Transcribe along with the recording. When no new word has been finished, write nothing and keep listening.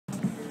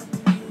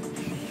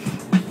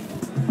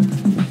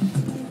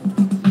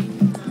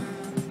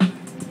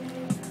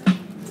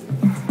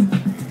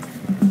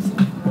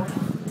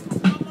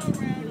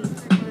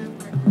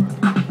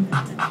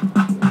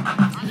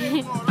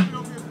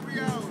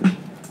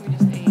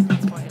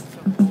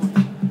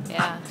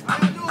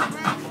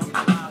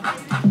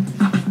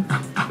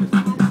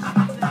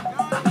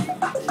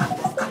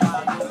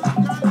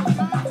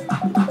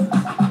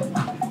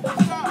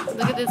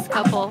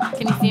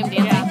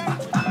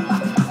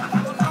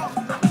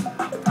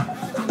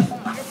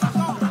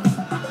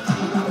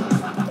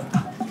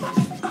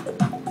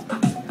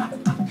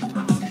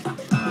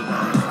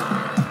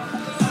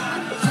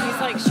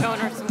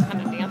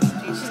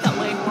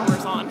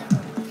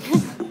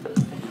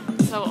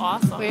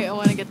Wait, I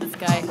want to get this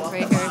guy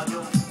right here.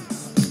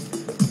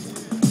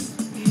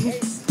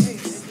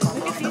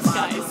 Look at these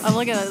guys. I'm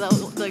looking at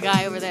the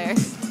guy over there. Yeah,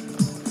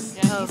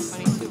 he's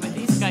funny too, but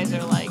these guys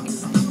are like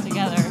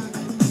together.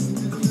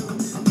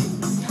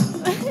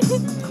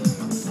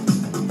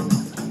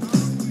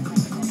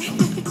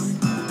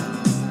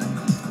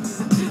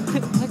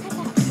 Look at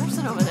that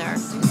person over there.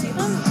 Do you see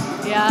them?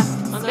 Yeah,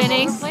 On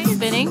spinning, the rollerblades?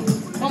 spinning.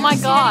 Oh my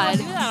Do god.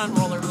 that on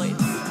rollerblades.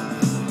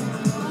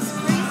 That's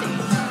crazy.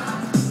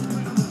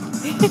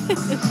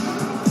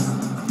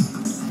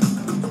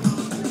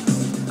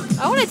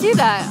 I want to do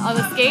that on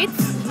the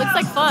skates. Looks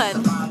like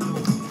fun.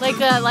 Like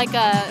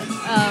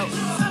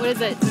what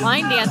is it?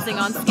 Line dancing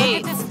on Look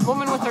skates. at this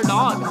woman with her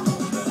dog.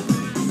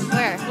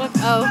 Where? Look,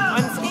 Oh,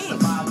 on skates.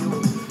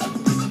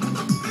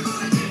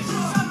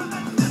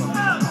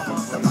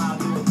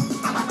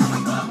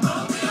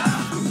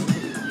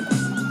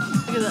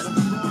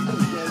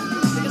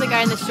 look at the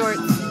guy in the shorts.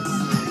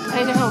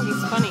 I know,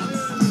 he's funny.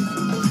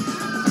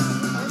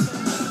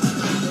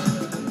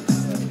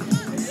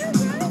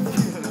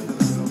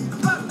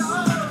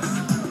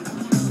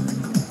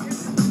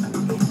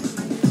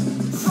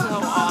 So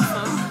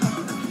awesome.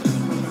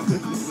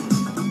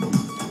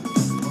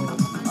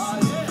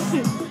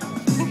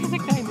 Look at the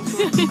guy in the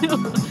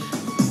shorts.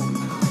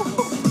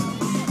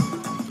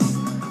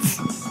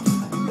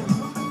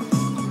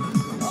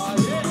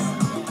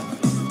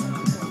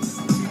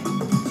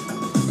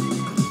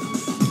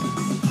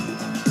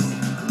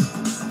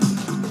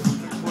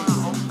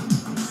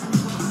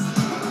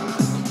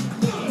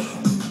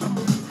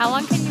 How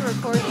long can you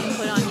record and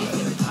put on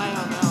YouTube? I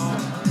don't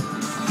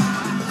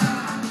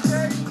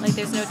know. Like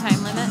there's no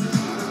time limit?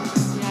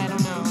 Yeah, I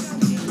don't know.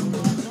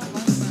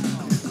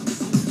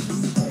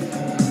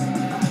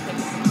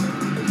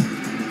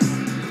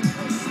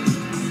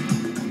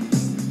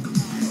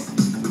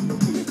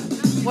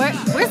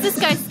 Where's this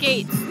guy's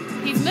skates?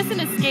 He's missing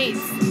his skates.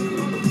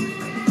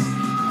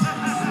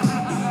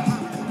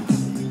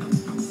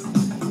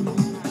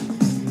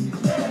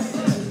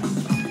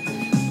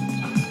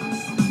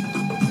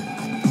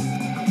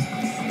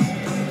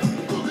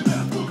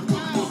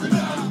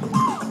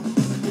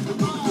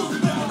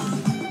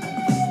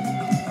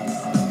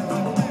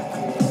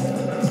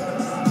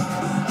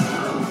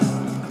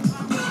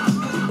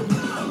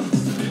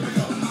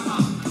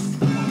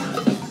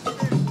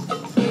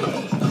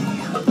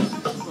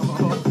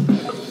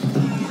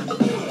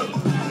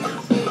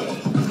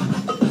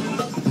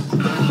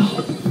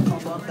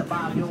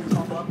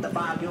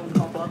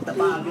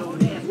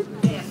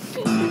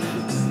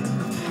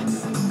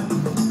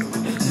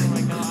 Oh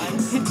my god.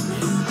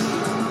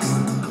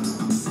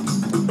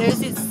 There's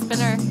his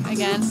spinner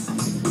again.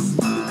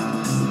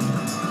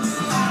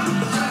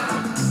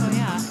 Oh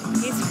yeah,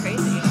 he's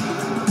crazy.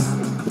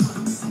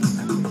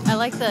 I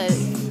like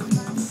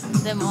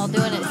them all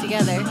doing it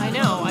together. I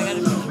know, I got a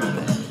picture of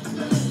it.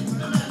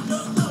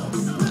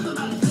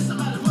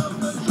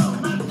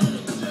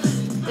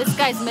 This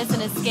guy's missing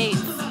his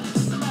skates.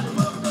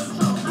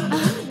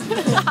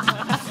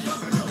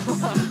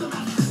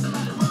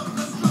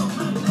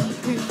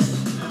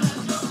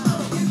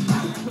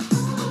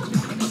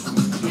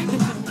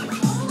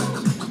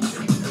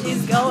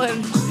 He's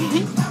going.